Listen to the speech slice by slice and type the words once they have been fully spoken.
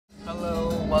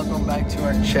welcome back to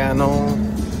our channel.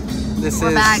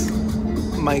 We're back.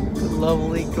 My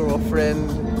lovely girlfriend.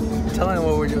 Tell them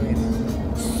what we're doing.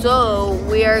 So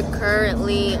we are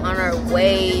currently on our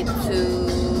way to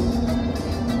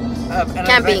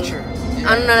camping.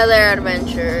 Yeah. On another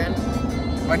adventure.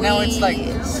 Right now it's like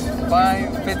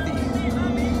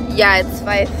 5:50. Yeah, it's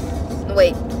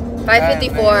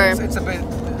 5:54. It's a bit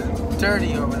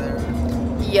dirty over there.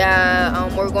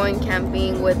 Yeah, we're going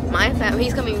camping with my family.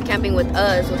 He's coming camping with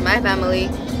us, with my family,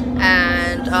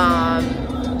 and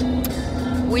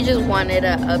we just wanted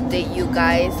to update you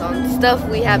guys on stuff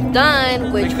we have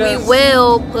done, which we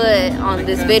will put on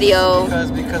this video.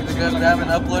 Because we haven't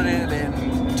uploaded in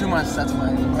 2 months. That's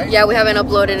why, right? Yeah, we haven't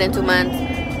uploaded in 2 months.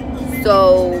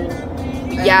 So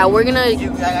yeah, we're gonna.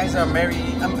 You guys are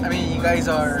married. I mean, you guys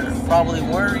are probably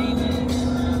worried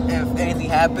if anything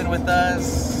happened with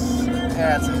us.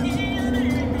 Yeah, that's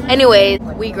it. Anyway,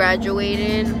 we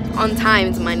graduated on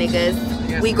time, my niggas.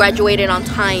 Yes. We graduated on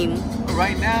time.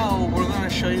 Right now, we're gonna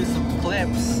show you some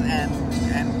clips and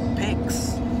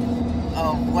pics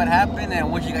of what happened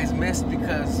and what you guys missed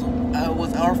because it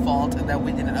was our fault that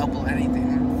we didn't upload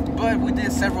anything. But we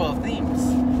did several themes.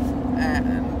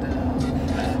 And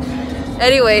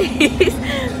anyway,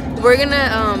 we're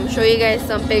gonna show you guys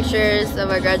some pictures of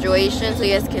our graduation so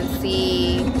you guys can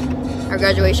see our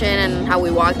graduation and how we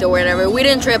walked or whatever. We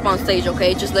didn't trip on stage,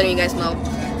 okay? Just letting you guys know.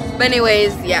 But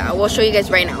anyways, yeah, we'll show you guys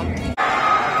right now.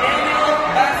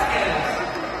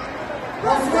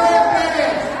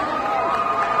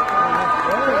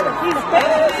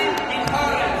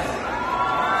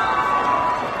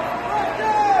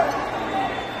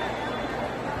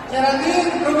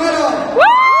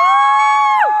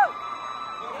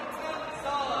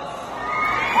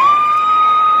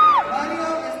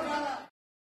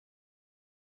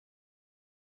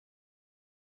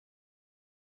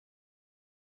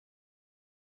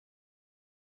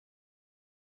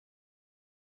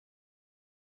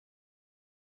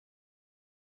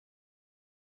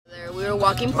 We were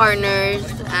walking partners,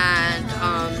 and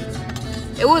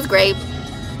it was great.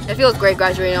 It feels great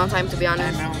graduating on time, to be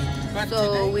honest.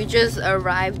 So we just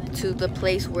arrived to the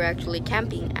place we're actually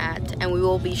camping at, and we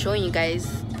will be showing you guys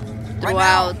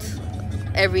throughout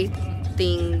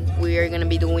everything we are gonna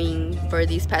be doing for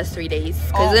these past 3 days.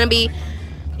 Because it's gonna be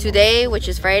today, which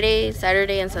is Friday,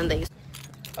 Saturday, and Sunday.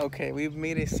 Okay, we've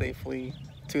made it safely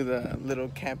to the little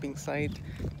camping site.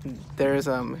 There's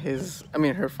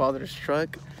her father's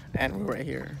truck, and we're right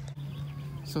here.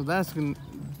 So that's gonna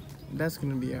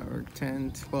be our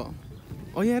tent. Well,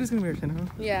 oh yeah, it is gonna be our tent, huh?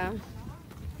 Yeah.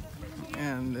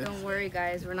 And don't worry,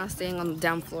 guys, we're not staying on the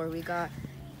down floor. We got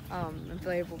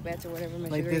inflatable beds or whatever.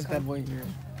 Like this bad boy here.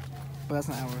 But that's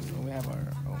not ours. We have our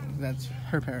own. That's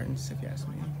her parents, if you ask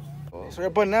me. So,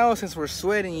 but now since we're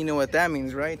sweating, you know what that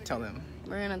means, right? Tell them.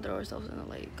 We're gonna throw ourselves in the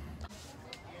lake.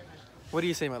 What do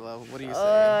you say, my love? What do you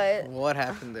say? What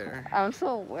happened there? I'm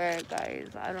so weird,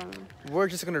 guys. I don't. We're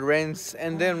just gonna rinse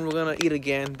and then we're gonna eat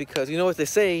again because you know what they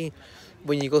say,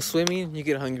 when you go swimming, you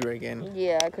get hungry again.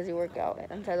 Yeah, because you work out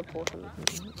inside the pool.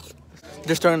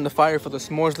 They're starting the fire for the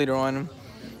s'mores later on,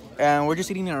 and we're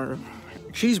just eating our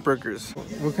cheeseburgers.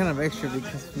 We're kind of extra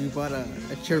because we bought a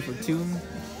chair for two.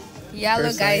 Yeah,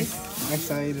 look, guys. Next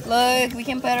side. Look, we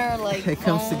can put our like. It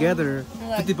comes together.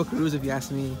 50 buckaroos if you ask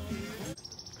me.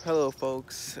 Hello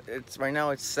folks, right now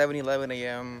it's 7:11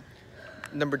 a.m.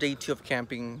 Number day 2 of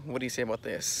camping. What do you say about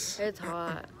this? It's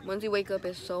hot. Once you wake up,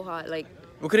 it's so hot. Like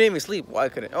we couldn't even sleep. Why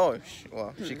couldn't? Oh,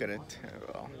 she couldn't.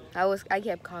 Well. I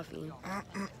kept coffee.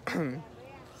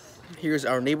 Here's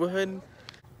our neighborhood.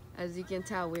 As you can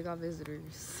tell, we got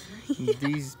visitors.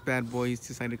 These bad boys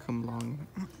decided to come along.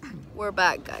 We're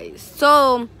back, guys.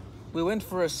 So we went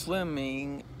for a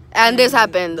swimming, and this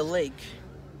happened. The lake.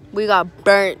 We got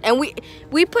burnt, and we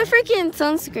put freaking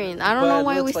sunscreen. I don't know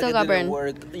why we still got burnt.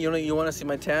 Work. You know, you want to see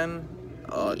my tan?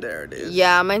 Oh, there it is.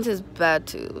 Yeah, mine's is bad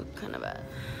too, kind of bad.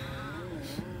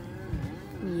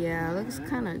 Yeah, it looks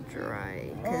kind of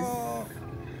dry because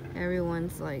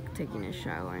everyone's like taking a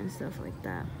shower and stuff like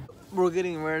that. We're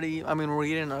getting ready. We're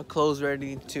getting our clothes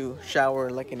ready to shower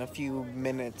like in a few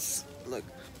minutes. Look,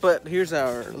 but here's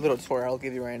our little tour I'll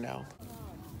give you right now.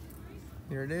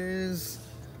 Here it is.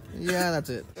 Yeah, that's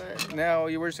it. Now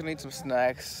we're just gonna eat some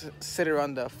snacks, sit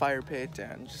around the fire pit,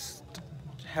 and just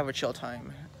have a chill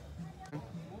time.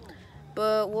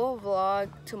 But we'll vlog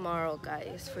tomorrow,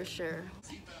 guys, for sure.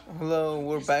 Hello,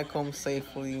 we're back home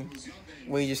safely.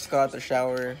 We just got out the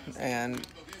shower, and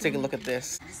take a look at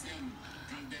this.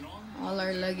 All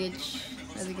our luggage,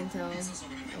 as you can tell.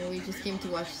 We just came to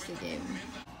watch the game.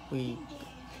 We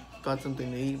got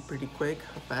something to eat pretty quick,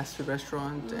 a fast food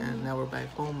restaurant, and now we're back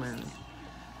home and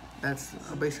that's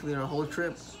basically our whole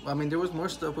trip. I mean, there was more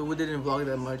stuff, but we didn't vlog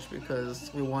that much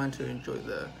because we wanted to enjoy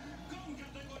the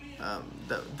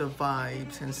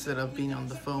vibes instead of being on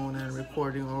the phone and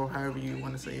recording, or however you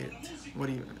want to say it. What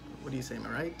do you say? Am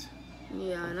I right?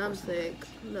 Yeah, and I'm sick.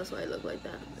 That's why I look like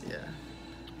that. Yeah.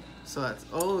 So that's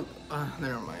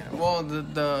never mind. Well,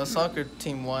 the soccer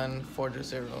team won 4-0.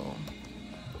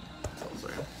 So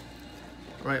sorry.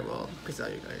 Right. Well, peace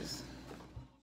out, you guys.